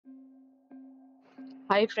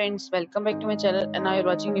Hi friends, welcome back to my channel and now you're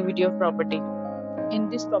watching new video of property. In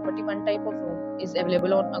this property, one type of room is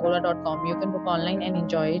available on agoda.com. You can book online and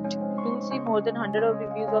enjoy it. To see more than 100 of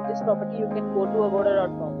reviews of this property, you can go to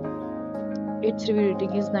agoda.com. Its review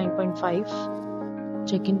rating is 9.5.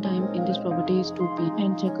 Check-in time in this property is 2 p.m.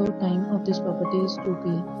 and check-out time of this property is 2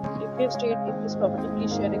 p.m. If you have stayed in this property,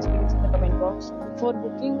 please share experience in the comment box. For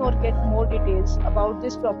booking or get more details about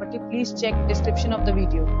this property, please check description of the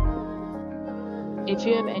video. If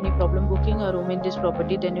you have any problem booking a room in this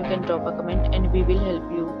property, then you can drop a comment and we will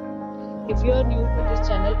help you. If you are new to this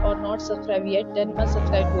channel or not subscribed yet, then must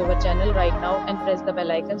subscribe to our channel right now and press the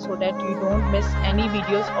bell icon so that you don't miss any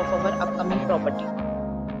videos of our upcoming property.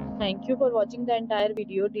 Thank you for watching the entire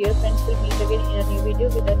video. Dear friends, we'll meet again in a new video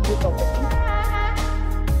with a new property.